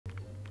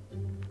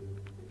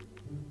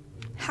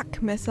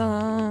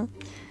Hackmesser.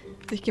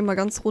 Ich gehe mal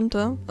ganz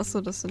runter.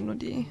 Achso, das sind nur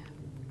die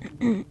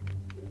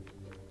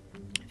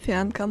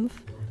Fernkampf.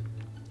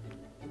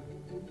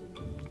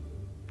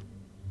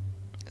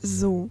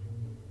 So.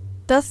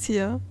 Das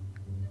hier.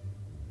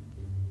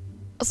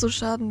 Achso,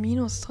 Schaden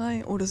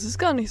 -3. Oh, das ist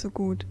gar nicht so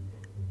gut.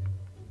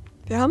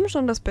 Wir haben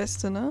schon das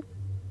Beste, ne?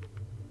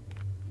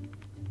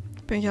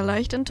 Bin ich ja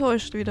leicht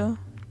enttäuscht wieder.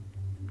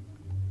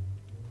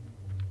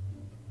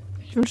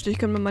 Ich wünschte, ich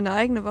könnte mir meine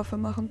eigene Waffe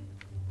machen.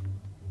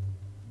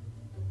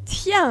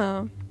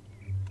 Tja.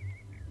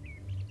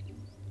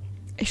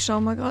 Ich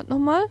schau mal gerade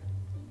nochmal.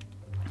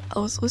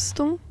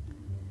 Ausrüstung.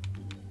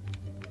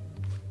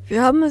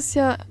 Wir haben es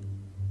ja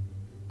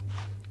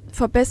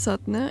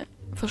verbessert, ne?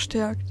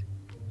 Verstärkt.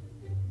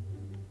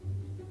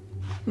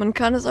 Man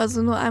kann es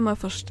also nur einmal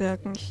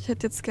verstärken. Ich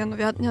hätte jetzt gerne...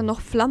 Wir hatten ja noch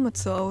Flamme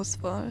zur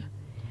Auswahl.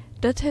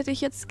 Das hätte ich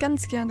jetzt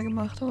ganz gerne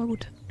gemacht, aber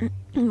gut.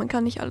 Man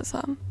kann nicht alles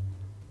haben.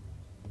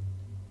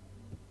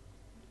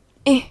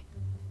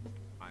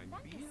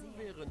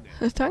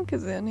 Danke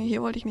sehr. Nee,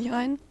 hier wollte ich nicht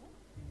rein.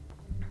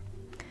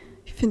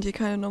 Ich finde hier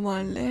keine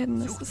normalen Läden.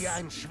 Das ist...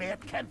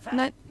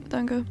 Nein,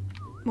 danke.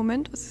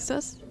 Moment, was ist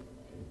das?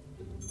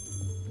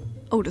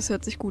 Oh, das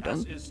hört sich gut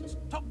an.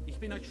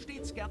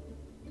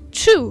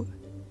 Chu!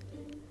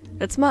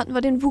 Letztes Mal hatten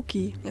wir den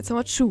Wookie. Jetzt haben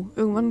wir Chu.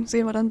 Irgendwann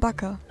sehen wir dann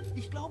Baka.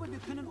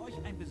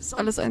 Das ist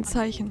alles ein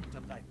Zeichen.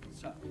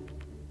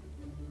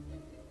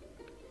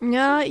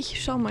 Ja,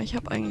 ich schau mal. Ich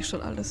habe eigentlich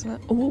schon alles, ne?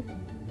 Oh.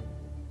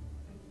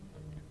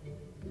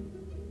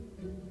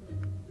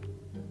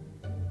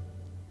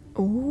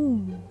 Oh.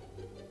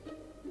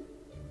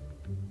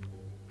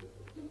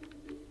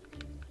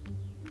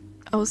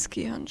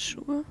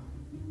 Ausgehhandschuhe.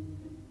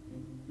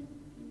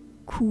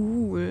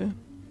 Cool.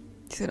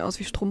 Die sehen aus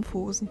wie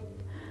Strumpfhosen.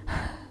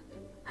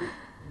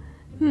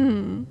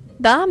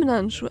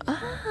 Damenhandschuhe.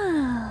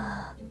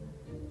 Ah.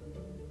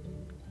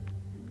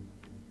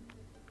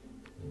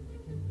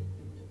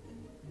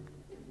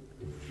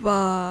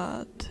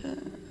 Warte.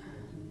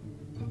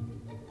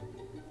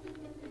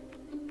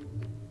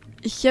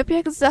 Ich habe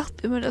ja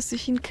gesagt immer, dass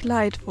ich ein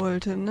Kleid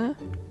wollte, ne?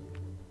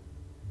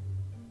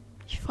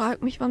 Ich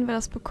frage mich, wann wir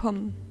das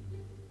bekommen.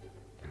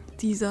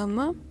 Dieser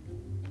mal.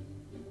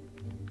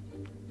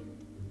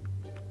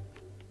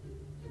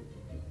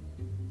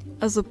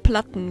 Also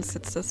Platten ist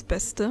jetzt das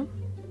Beste.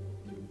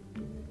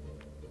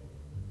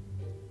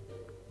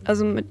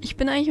 Also ich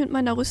bin eigentlich mit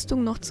meiner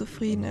Rüstung noch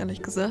zufrieden,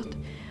 ehrlich gesagt.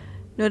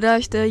 Nur da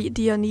ich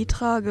die ja nie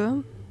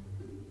trage,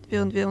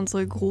 während wir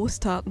unsere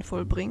Großtaten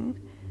vollbringen,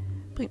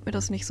 bringt mir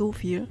das nicht so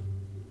viel.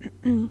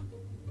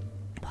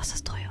 Boah, ist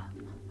das teuer.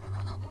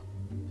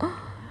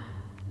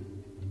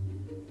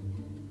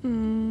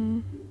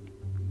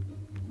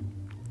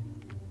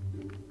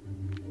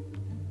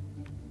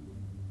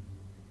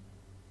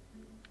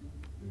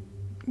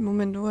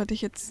 Moment, wo hatte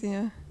ich jetzt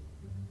hier?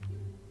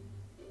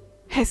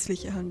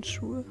 Hässliche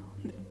Handschuhe.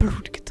 Mit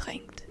Blut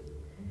getränkt.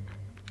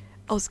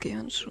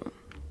 Ausgehhandschuhe.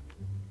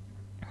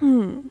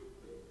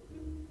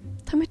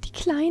 Damit die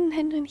kleinen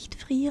Hände nicht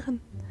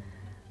frieren.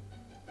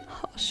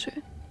 Oh,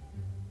 schön.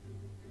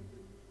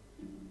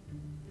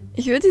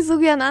 Ich würde sie so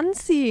gern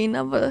anziehen,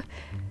 aber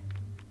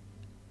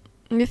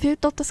mir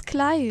fehlt doch das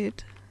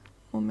Kleid.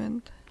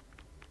 Moment.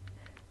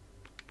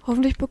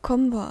 Hoffentlich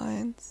bekommen wir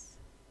eins.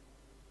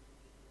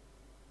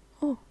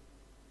 Oh.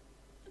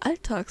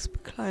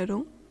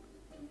 Alltagsbekleidung.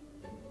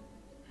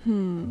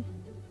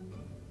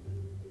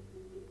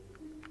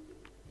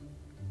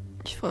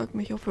 Ich frage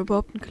mich, ob wir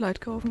überhaupt ein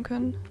Kleid kaufen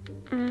können.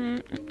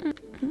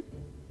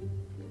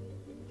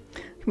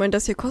 Ich meine,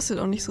 das hier kostet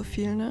auch nicht so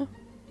viel, ne?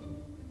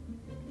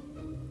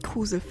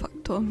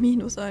 Gruselfaktor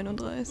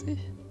 -31.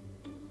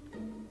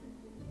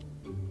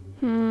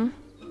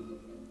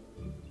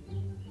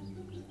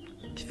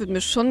 Ich würde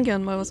mir schon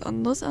gern mal was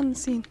anderes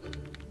anziehen.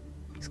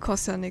 Das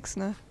kostet ja nichts,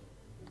 ne?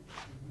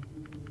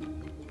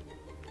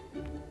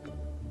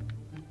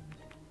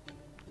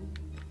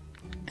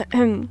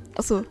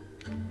 Achso.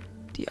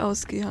 Die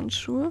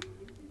Ausgehhandschuhe.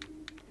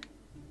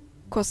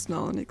 Kosten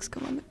auch nichts,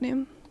 kann man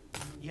mitnehmen.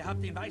 Ihr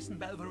habt den weißen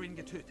Balverine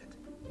getötet.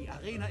 Die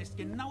Arena ist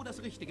genau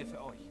das Richtige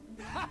für euch.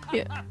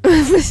 Ja,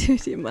 muss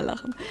ich immer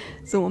lachen.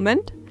 So,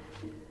 Moment.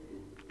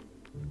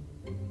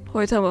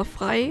 Heute haben wir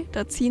frei.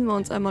 Da ziehen wir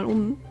uns einmal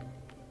um.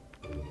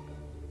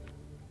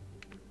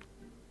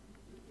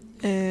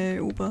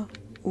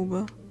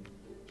 Ober.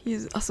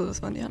 Hier, achso,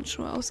 das waren die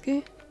Handschuhe.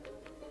 Ausgeh.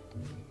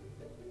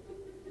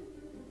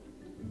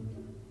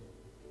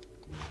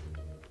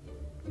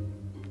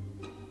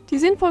 Die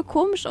sehen voll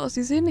komisch aus.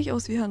 Die sehen nicht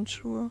aus wie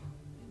Handschuhe.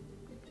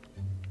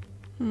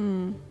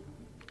 Wollen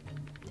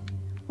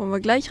wir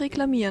gleich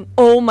reklamieren?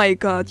 Oh my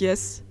god,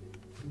 yes.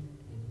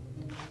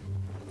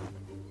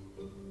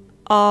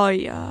 Oh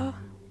ja.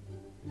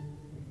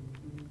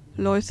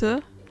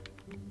 Leute.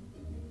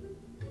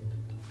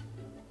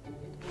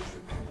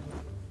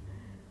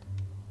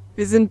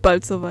 Wir sind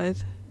bald soweit.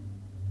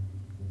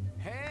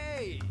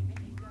 Hey!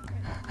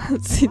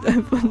 Das sieht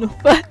einfach nur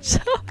falsch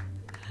aus.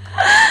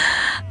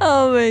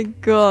 Oh mein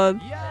Gott.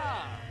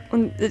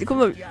 Und guck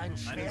mal.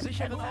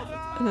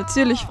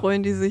 Natürlich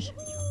freuen die sich.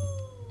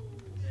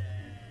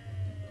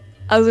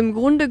 Also im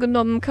Grunde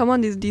genommen kann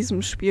man in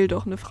diesem Spiel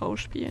doch eine Frau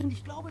spielen.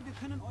 Ich glaube, wir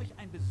können euch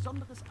ein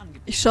besonderes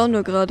Angebot. Ich schaue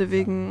nur gerade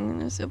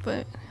wegen...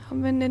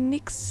 haben wir denn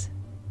nix?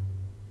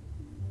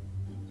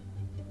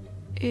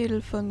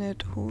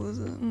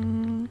 Edelvernetthose.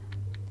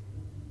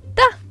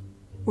 Da!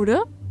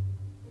 Oder?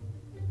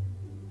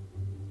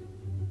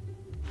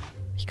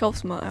 Ich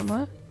kauf's mal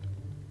einmal.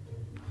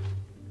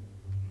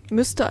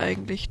 Müsste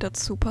eigentlich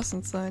dazu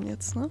passend sein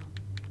jetzt, ne?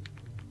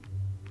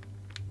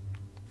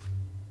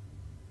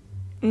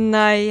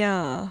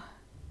 Naja.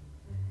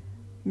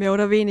 Mehr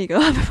oder weniger.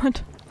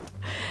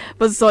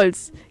 Was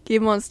soll's?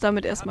 Geben wir uns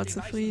damit erstmal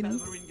zufrieden.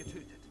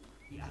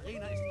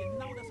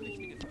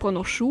 Ich brauche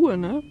noch Schuhe,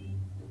 ne?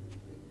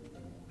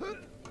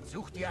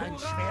 Sucht ihr einen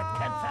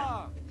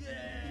Schwertkämpfer?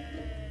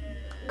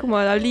 Guck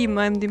mal, da lieben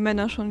einem die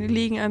Männer schon. Die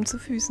liegen einem zu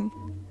Füßen.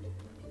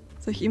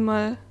 Soll ich ihm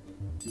mal...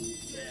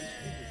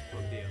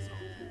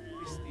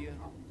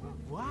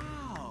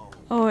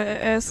 Oh,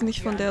 er ist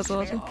nicht von der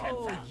Sorte.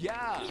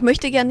 Ich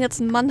möchte gern jetzt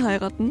einen Mann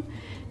heiraten.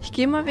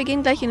 Wir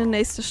gehen gleich in die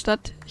nächste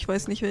Stadt. Ich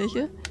weiß nicht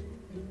welche.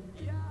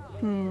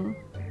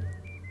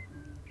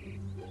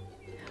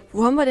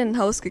 Wo haben wir denn ein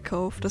Haus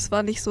gekauft? Das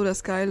war nicht so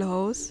das geile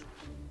Haus.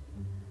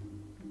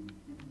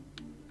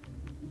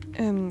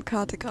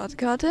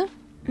 Karte.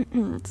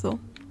 So.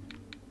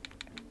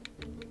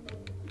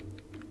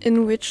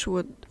 In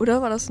Witchwood.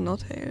 Oder war das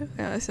Nothdale?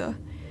 Ja, ist ja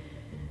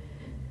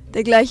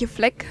der gleiche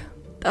Fleck.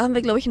 Da haben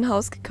wir, glaube ich, ein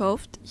Haus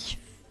gekauft.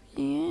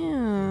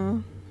 Ja.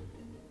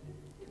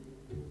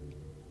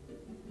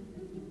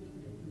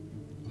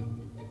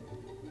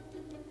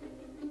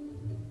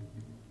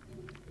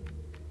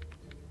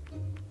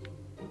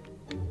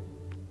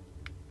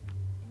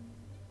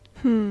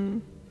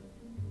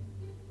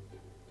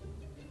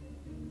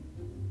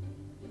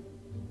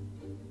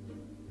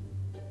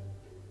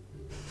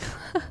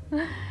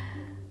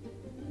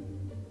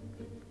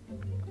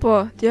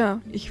 Boah,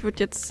 ja, ich würde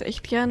jetzt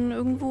echt gern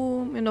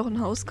irgendwo mir noch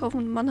ein Haus kaufen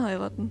und einen Mann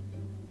heiraten.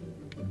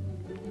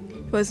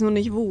 Ich weiß nur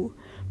nicht wo.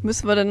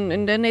 Müssen wir dann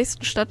in der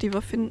nächsten Stadt, die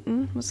wir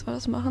finden, müssen wir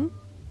das machen?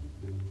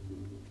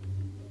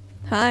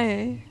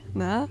 Hi,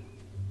 na?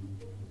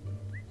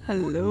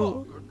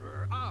 Hallo.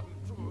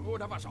 Abend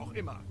oder was auch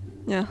immer.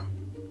 Ja.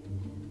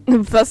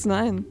 Was,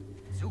 nein?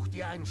 Sucht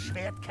ihr einen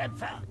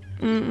Schwertkämpfer?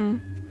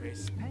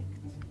 Respekt,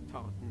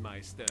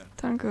 Tortenmeister.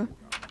 Danke.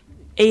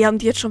 Ey, haben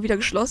die jetzt schon wieder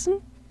geschlossen?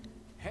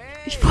 Hey,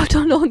 Ich wollte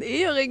doch noch einen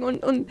Ehering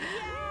und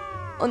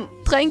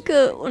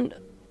Tränke und...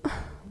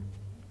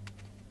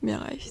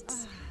 Mir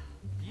reicht's.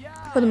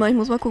 Warte mal, ich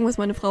muss mal gucken, was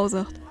meine Frau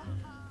sagt.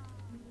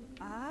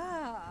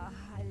 Ah,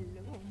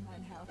 hallo,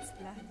 mein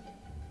Herzblatt.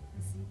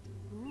 Sieht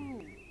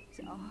gut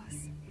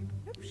aus.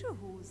 Hübsche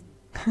Hosen.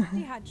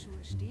 Die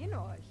Handschuhe stehen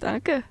euch.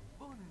 Danke.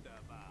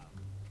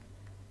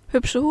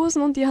 Hübsche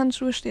Hosen und die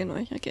Handschuhe stehen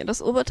euch. Okay,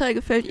 das Oberteil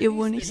gefällt ihr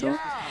wohl nicht so.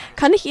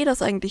 Kann ich ihr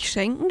das eigentlich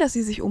schenken, dass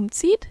sie sich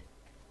umzieht?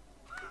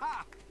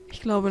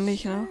 Ich glaube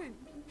nicht, ne?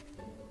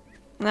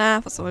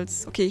 Na, was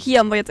soll's. Okay, hier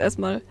haben wir jetzt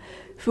erstmal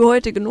für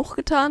heute genug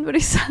getan, würde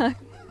ich sagen.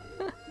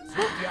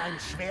 Sucht ihr einen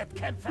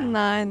Schwertkämpfer?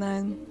 Nein,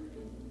 nein.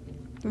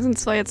 Wir sind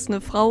zwar jetzt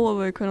eine Frau,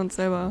 aber wir können uns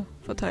selber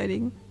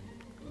verteidigen.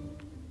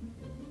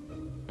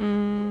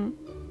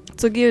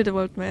 Zur Gilde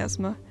wollten wir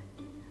erstmal.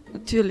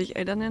 Natürlich,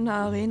 ey, dann in der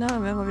Arena,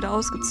 dann werden wir wieder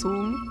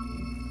ausgezogen.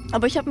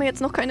 Aber ich habe mir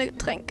jetzt noch keine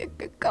Getränke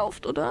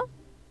gekauft, oder?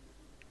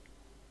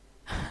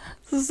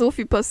 Es ist so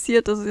viel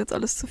passiert, das ist jetzt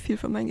alles zu viel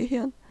für mein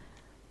Gehirn.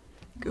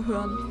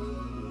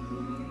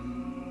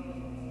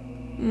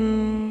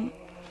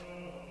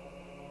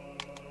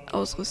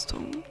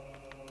 Ausrüstung.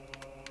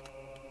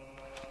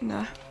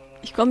 Na,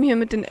 ich komme hier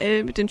mit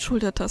den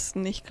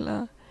Schultertasten nicht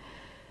klar.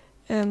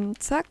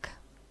 Zack.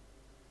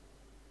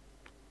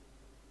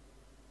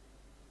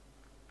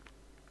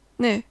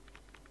 Nee.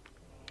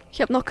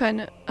 Ich habe noch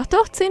keine... Ach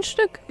doch, 10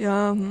 Stück.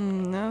 Ja,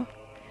 ja.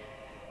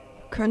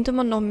 Könnte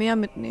man noch mehr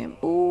mitnehmen.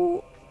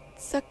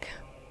 Zack.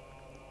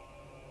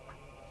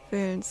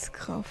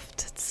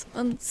 Willenskraft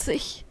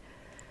 20.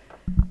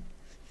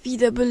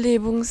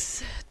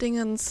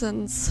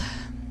 Wiederbelebungsdingensens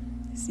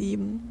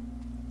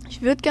 7.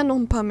 Ich würde gerne noch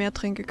ein paar mehr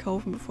Tränke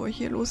kaufen, bevor ich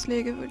hier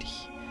loslege. Würde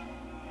ich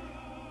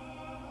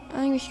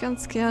eigentlich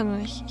ganz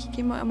gerne. Ich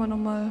gehe mal einmal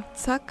nochmal.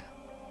 Zack.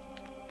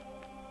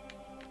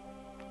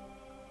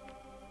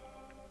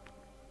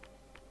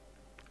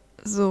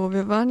 So,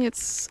 wir waren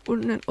jetzt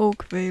unten in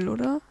Oakvale,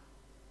 oder?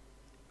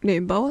 Ne,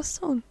 in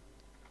Bowerstone.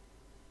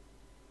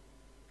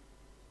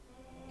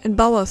 In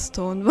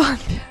Bowerstone waren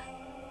wir.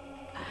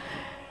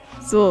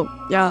 So,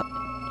 ja.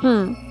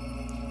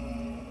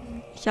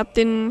 Ich hab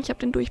den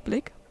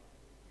Durchblick.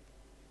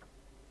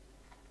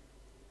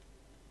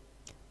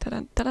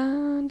 Tadan,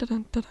 tadan,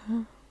 tadan,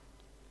 tadan.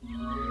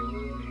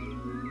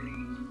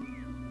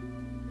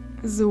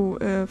 So,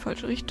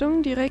 falsche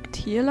Richtung. Direkt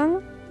hier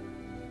lang.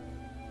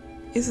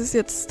 Ist es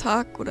jetzt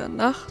Tag oder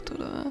Nacht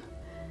oder...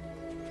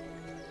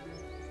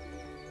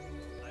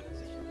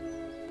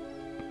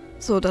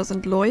 So, da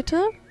sind Leute.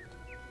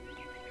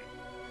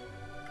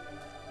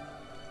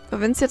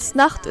 Aber wenn es jetzt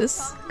Nacht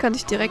ist, kann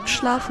ich direkt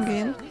schlafen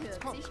gehen.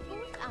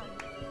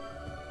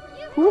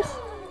 Huch.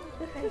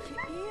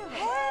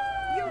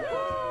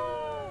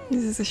 Wie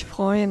sie sich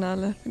freuen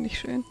alle. Finde ich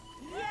schön.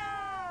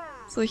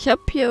 So, ich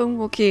habe hier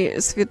irgendwo... Okay,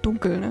 es wird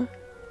dunkel, ne?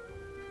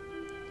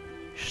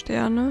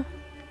 Sterne.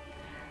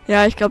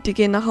 Ja, ich glaube, die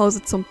gehen nach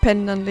Hause zum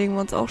Pennen. Dann legen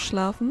wir uns auch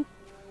schlafen.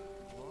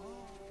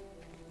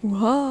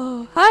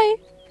 Wow. Hi.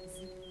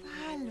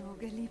 Hallo,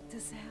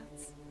 geliebtes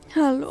Herz.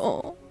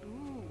 Hallo.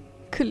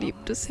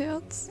 Geliebtes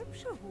Herz.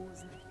 Hübsche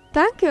Hosen.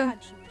 Danke.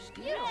 Handschuhe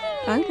stehen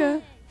euch.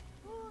 Danke.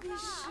 Wie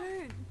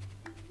schön.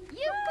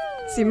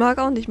 Sie mag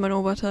auch nicht mein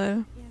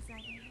Oberteil. Ihr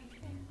seid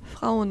perfekt.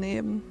 Frauen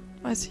eben.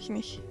 Weiß ich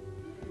nicht.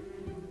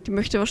 Die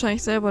möchte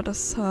wahrscheinlich selber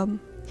das haben.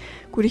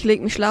 Gut, ich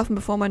lege mich schlafen,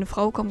 bevor meine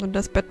Frau kommt und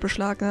das Bett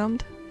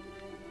beschlagnahmt.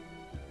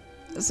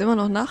 Ist immer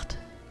noch Nacht?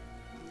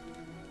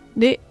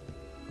 Nee.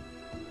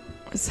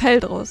 Ist hell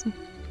draußen.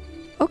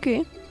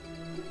 Okay.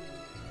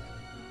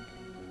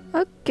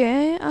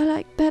 Okay, I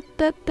like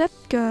that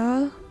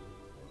girl.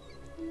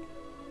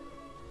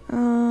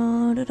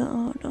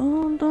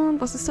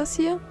 Was ist das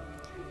hier?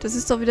 Das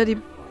ist doch wieder die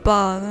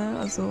Bar, ne?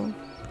 Also,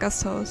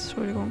 Gasthaus,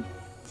 Entschuldigung. Mir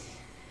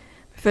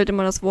fällt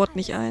immer das Wort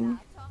nicht ein.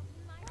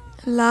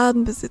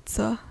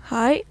 Ladenbesitzer.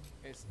 Hi.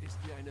 Es ist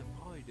mir eine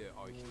Freude,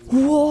 euch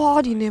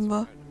Wow, die nehmen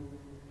wir.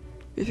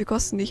 Wie viel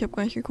kosten die? Ich habe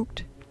gar nicht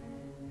geguckt.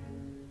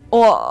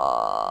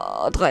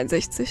 Oh,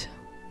 63.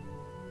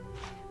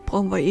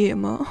 Brauchen wir eh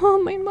immer. Oh,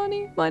 mein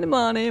Money. Meine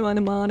Money,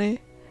 meine Money.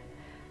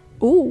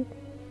 Oh.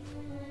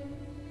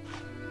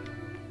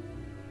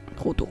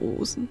 Rote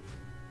Rosen.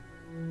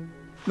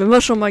 Wenn wir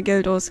schon mal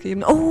Geld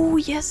ausgeben. Oh,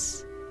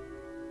 yes.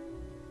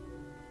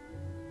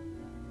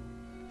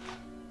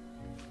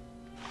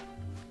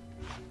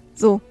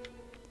 So.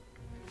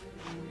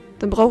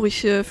 Dann brauche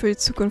ich für die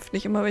Zukunft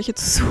nicht immer welche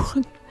zu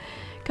suchen.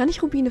 Kann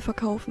ich Rubine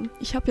verkaufen?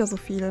 Ich habe ja so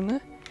viele,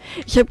 ne?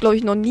 Ich habe, glaube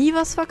ich, noch nie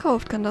was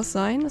verkauft. Kann das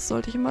sein? Das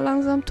sollte ich immer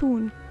langsam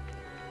tun.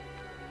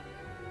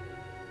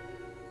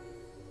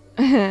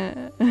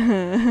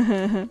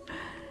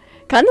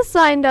 Kann es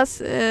sein, dass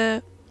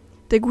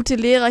der gute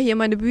Lehrer hier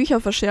meine Bücher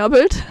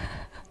verscherbelt?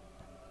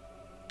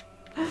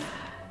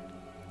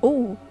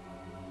 Oh.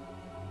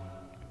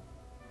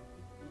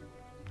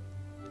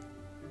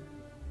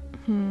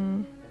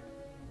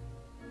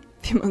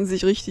 Wie man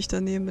sich richtig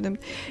daneben benimmt.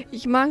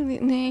 Ich mag...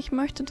 Nee, ich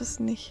möchte das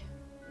nicht.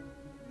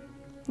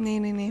 Nee,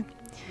 nee, nee.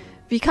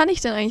 Wie kann ich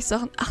denn eigentlich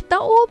Sachen... Ach, da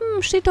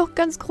oben steht doch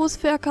ganz groß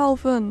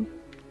verkaufen.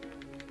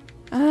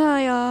 Ah,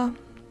 ja.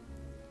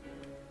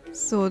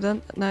 So,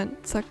 dann... Nein,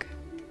 zack.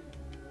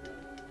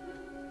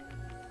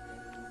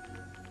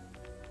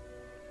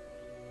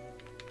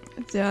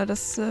 Ja,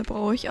 das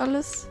brauche ich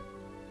alles.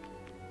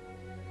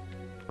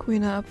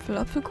 Grüner Apfel,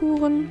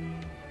 Apfelkuchen.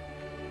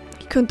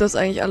 Ich könnte das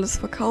eigentlich alles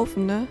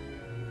verkaufen, ne?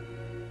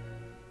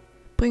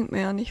 Bringt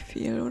mir ja nicht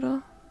viel,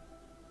 oder?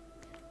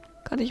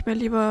 Kann ich mir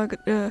lieber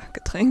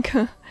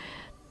Getränke,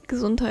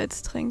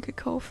 Gesundheitstränke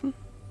kaufen.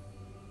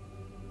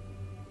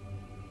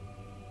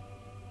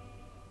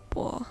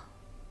 Boah.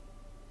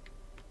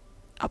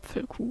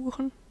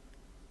 Apfelkuchen.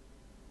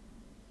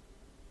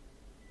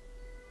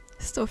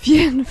 Ist auf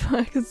jeden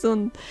Fall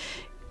gesund.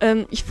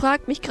 Ich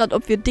frage mich gerade,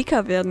 ob wir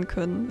dicker werden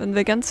können, wenn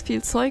wir ganz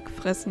viel Zeug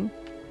fressen.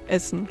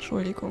 Essen,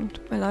 Entschuldigung,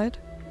 tut mir leid.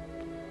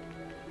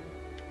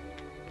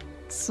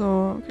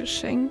 So,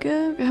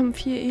 Geschenke. Wir haben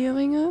 4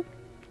 Eheringe.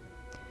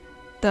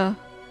 Da.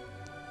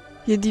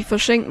 Hier, die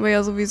verschenken wir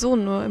ja sowieso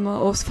nur immer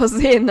aus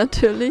Versehen,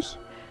 natürlich.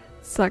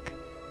 Zack.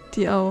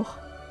 Die auch.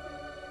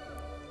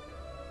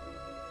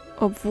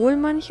 Obwohl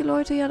manche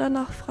Leute ja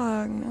danach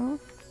fragen, ne?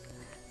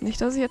 Nicht,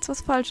 dass ich jetzt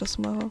was Falsches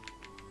mache.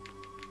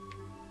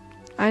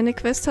 Eine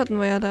Quest hatten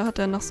wir ja, da hat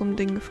er nach so einem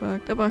Ding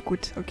gefragt. Aber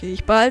gut, okay,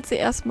 ich behalte sie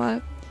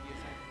erstmal.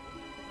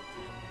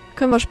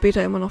 Können wir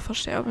später immer noch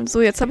verscherbeln.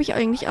 So, jetzt habe ich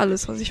eigentlich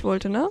alles, was ich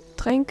wollte, ne?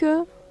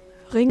 Tränke,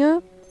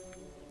 Ringe.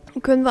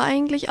 Dann können wir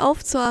eigentlich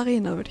auf zur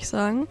Arena, würde ich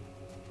sagen.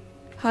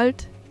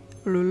 Halt.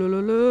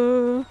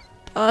 Lulululu.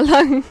 Da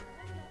lang.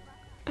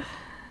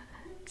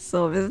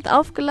 So, wir sind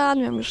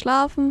aufgeladen, wir haben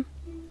geschlafen.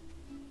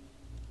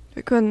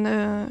 Wir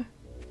können,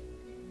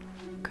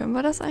 können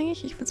wir das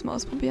eigentlich? Ich will es mal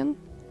ausprobieren.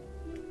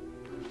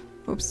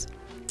 Ups.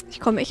 Ich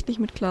komme echt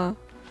nicht mit klar.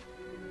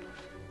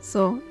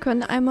 So,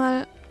 können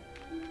einmal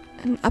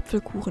einen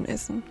Apfelkuchen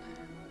essen.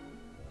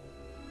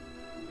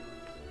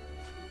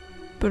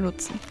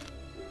 Benutzen.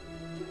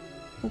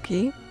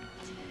 Okay.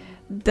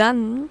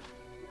 Dann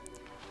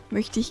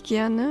möchte ich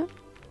gerne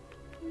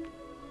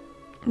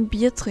ein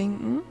Bier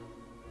trinken.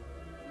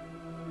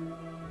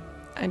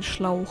 Ein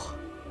Schlauch.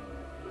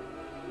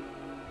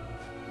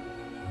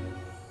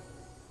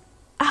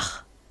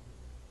 Ach!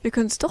 Wir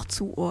können es doch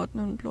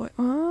zuordnen, Leute.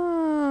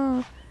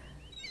 Ah.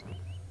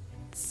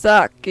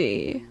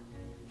 Sake.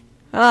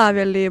 Ah,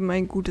 wir leben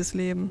ein gutes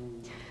Leben.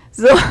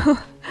 So.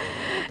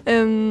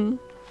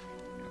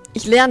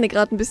 Ich lerne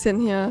gerade ein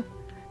bisschen hier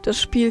das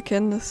Spiel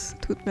kennen. Das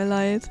tut mir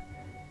leid.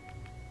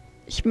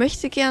 Ich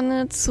möchte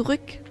gerne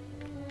zurück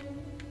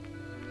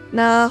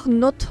nach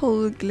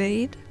Knothole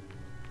Glade.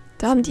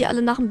 Da haben die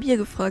alle nach dem Bier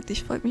gefragt.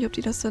 Ich frage mich, ob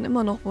die das dann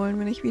immer noch wollen,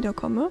 wenn ich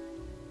wiederkomme.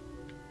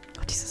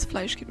 Oh, dieses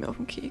Fleisch geht mir auf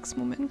den Keks.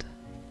 Moment.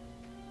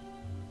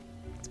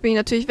 Jetzt bin ich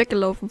natürlich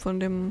weggelaufen von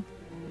dem...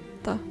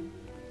 Da.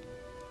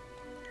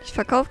 Ich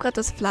verkaufe gerade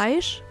das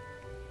Fleisch.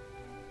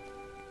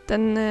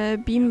 Dann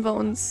beamen wir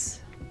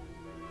uns...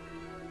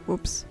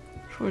 Ups,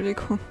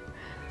 Entschuldigung.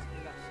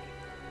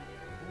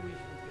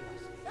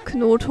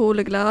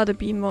 Knothole Glade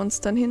beamen wir uns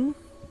dann hin.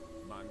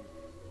 Mann,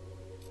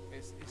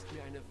 es ist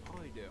mir eine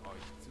Freude,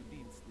 euch zu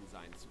Diensten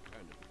sein zu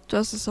können.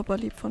 Das ist aber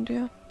lieb von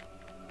dir.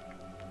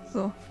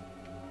 So.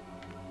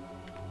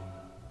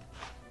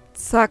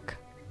 Zack.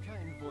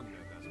 Kein Wunder,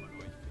 dass man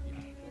euch für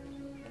die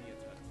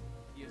nominiert hat.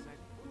 Ihr seid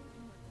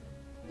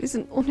Wir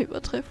sind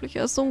unübertrefflich.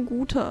 Er ist so ein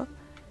guter.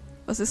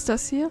 Was ist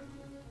das hier?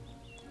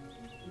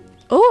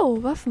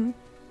 Oh, Waffen.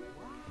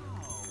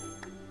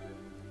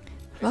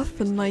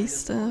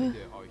 Waffenmeister. Freude,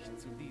 euch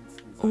zu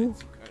Diensten sein Oh.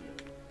 zu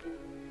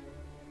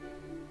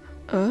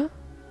können.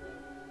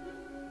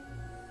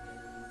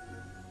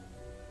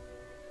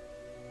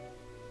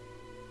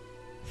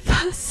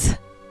 Was?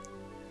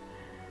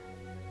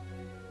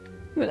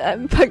 Mit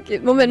einem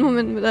Paket. Moment,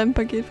 mit einem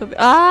Paket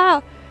verbinden.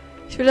 Ah!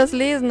 Ich will das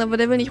lesen, aber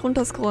der will nicht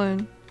runterscrollen.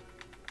 Will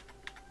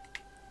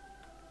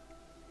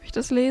ich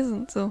das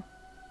lesen? So.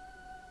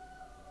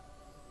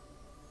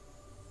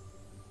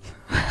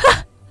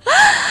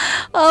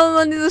 Oh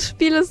Mann, dieses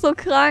Spiel ist so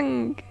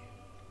krank.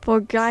 Boah,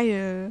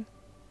 geil.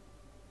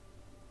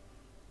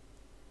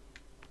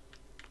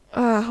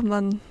 Ach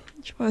Mann,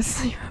 ich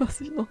weiß nicht mehr, was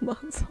ich noch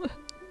machen soll.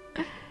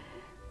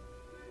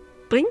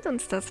 Bringt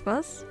uns das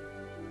was?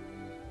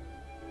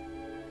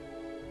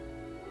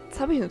 Jetzt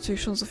habe ich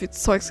natürlich schon so viel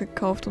Zeugs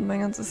gekauft und mein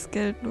ganzes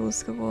Geld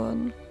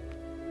losgeworden.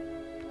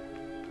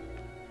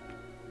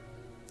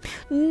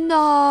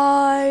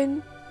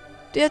 Nein!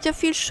 Der hat ja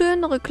viel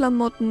schönere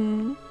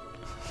Klamotten.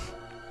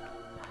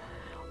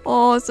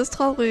 Oh, ist das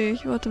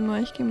traurig. Warte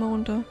mal, ich gehe mal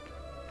runter.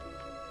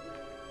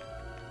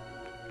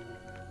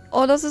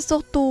 Oh, das ist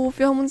doch doof.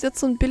 Wir haben uns jetzt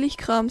so ein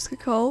Billigkrams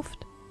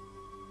gekauft.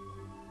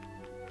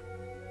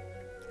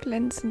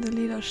 Glänzende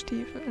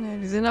Lederstiefel. Ne,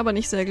 die sehen aber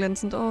nicht sehr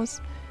glänzend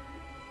aus.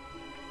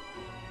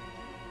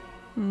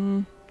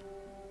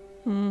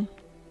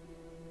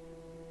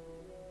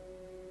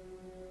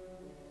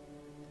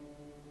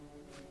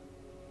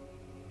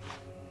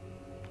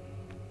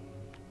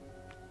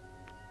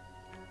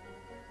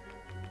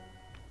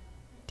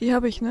 Die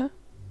habe ich, ne?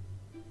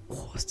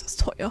 Oh, ist das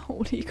teuer.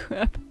 Holy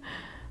crap.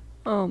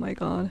 Oh my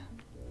god.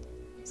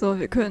 So,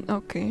 wir können...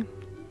 Okay.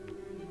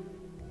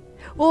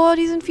 Oh,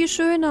 die sind viel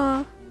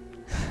schöner.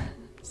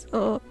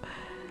 So.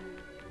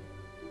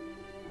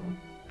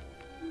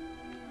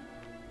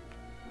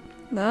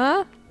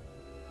 Na?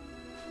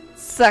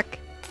 Zack.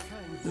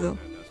 Kein So. Wunder,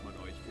 dass man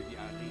euch für die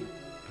Arena...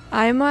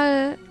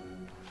 Einmal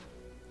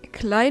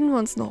kleiden wir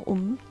uns noch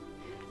um.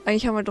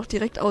 Eigentlich haben wir doch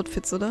direkt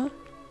Outfits, oder?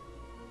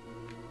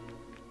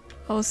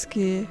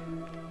 Ausgeh.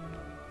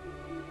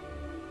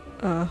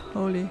 Ah,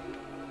 holy.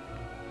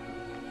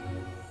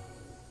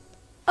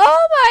 Oh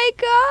mein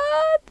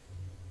Gott!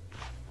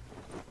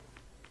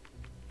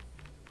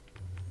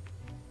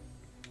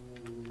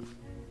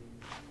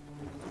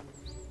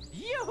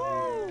 Juhu!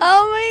 Oh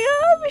mein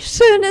Gott, wie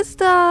schön ist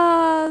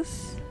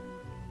das?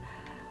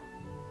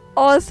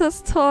 Oh, ist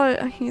das toll.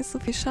 Ach, hier ist so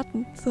viel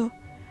Schatten. So.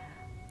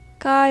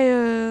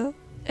 Geil.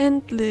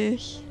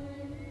 Endlich.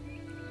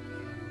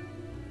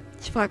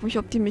 Ich frage mich,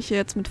 ob die mich hier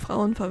jetzt mit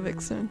Frauen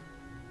verwechseln.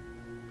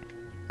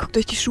 Guckt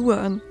euch die Schuhe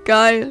an.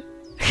 Geil.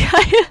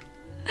 Geil.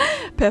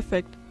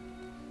 Perfekt.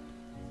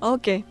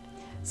 Okay.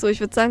 So, ich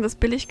würde sagen, das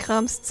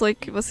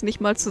Billigkramszeug, was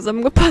nicht mal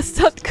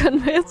zusammengepasst hat,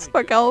 können wir jetzt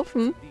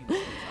verkaufen.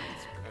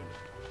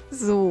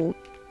 So.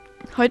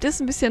 Heute ist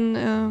ein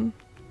bisschen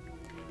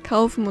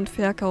Kaufen und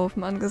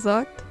Verkaufen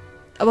angesagt.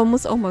 Aber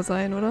muss auch mal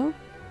sein, oder?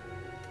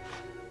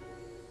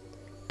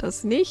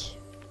 Das nicht.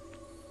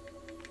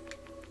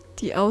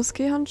 Die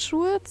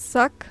Ausgehhandschuhe.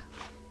 Zack.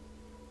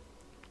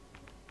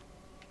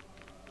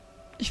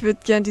 Ich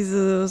würde gern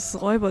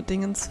dieses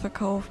Räuberdingens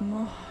verkaufen.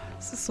 Oh,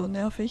 das ist so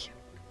nervig.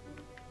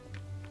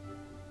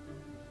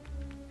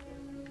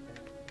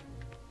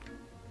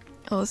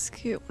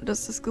 Ausgeh. Das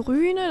ist das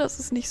Grüne. Das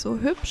ist nicht so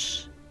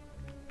hübsch.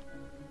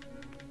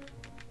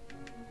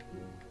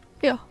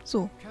 Ja,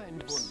 so. Kein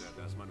Wunder,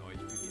 dass man euch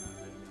für die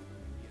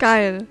Arena...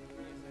 Geil.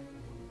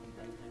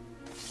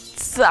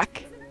 Zack.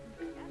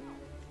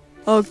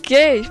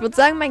 Okay, ich würde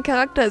sagen, mein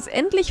Charakter ist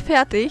endlich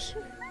fertig.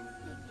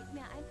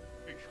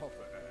 Ich hoffe,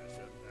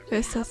 Wer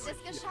ist das? Es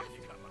geschafft.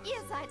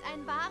 Ihr seid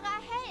ein wahrer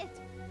Held.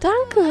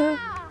 Danke.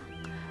 Ah,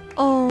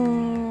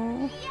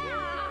 Oh.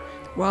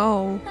 ja.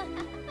 Wow.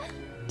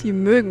 Die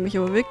mögen mich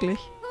aber wirklich.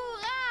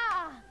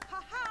 Hurra!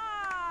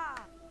 Haha!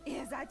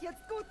 Ihr seid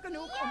jetzt gut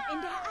genug, um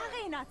in der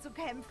Arena zu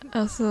kämpfen.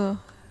 Achso,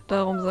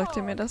 darum sagt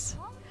ihr mir das.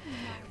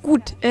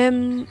 Gut,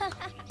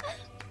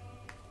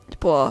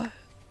 boah,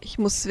 ich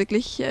muss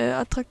wirklich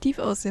attraktiv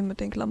aussehen mit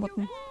den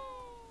Klamotten.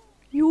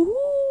 Juhu!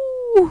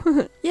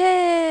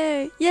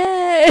 Yay!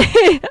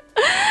 Yay!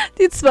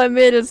 Die zwei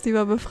Mädels, die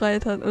wir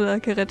befreit hatten oder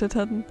gerettet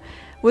hatten.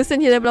 Wo ist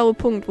denn hier der blaue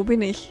Punkt? Wo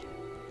bin ich?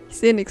 Ich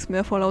sehe nichts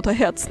mehr vor lauter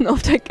Herzen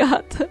auf der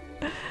Karte.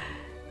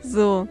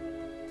 So.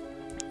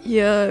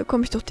 Hier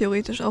komme ich doch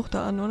theoretisch auch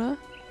da an, oder?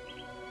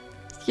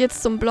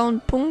 Jetzt zum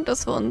blauen Punkt,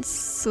 dass wir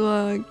uns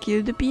zur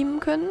Gilde beamen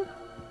können.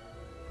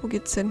 Wo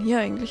geht's denn hier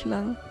eigentlich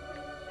lang?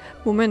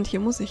 Moment, hier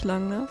muss ich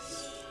lang, ne?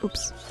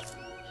 Ups.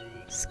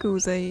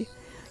 Scusey.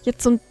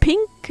 Jetzt so ein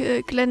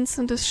pink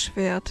glänzendes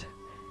Schwert.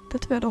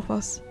 Das wäre doch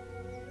was.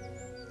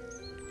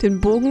 Den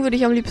Bogen würde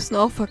ich am liebsten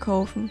auch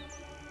verkaufen.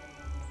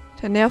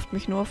 Der nervt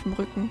mich nur auf dem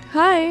Rücken.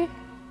 Hi!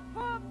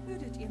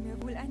 Würdet ihr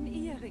mir wohl einen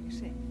Ehering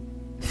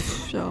schenken?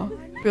 Pff, ja,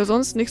 wäre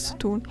sonst nichts zu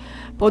tun.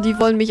 Boah, die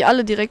wollen mich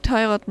alle direkt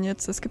heiraten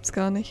jetzt. Das gibt's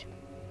gar nicht.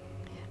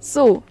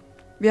 So,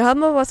 wir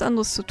haben aber was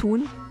anderes zu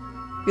tun.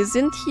 Wir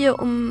sind hier,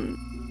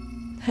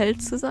 um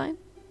Held zu sein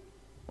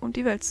und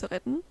die Welt zu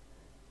retten.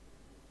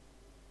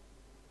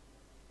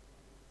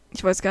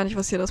 Ich weiß gar nicht,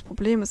 was hier das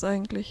Problem ist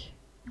eigentlich.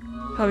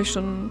 Habe ich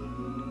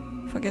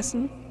schon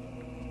vergessen.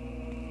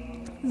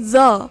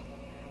 So,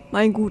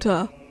 mein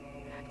Guter.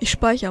 Ich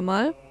speichere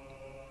mal.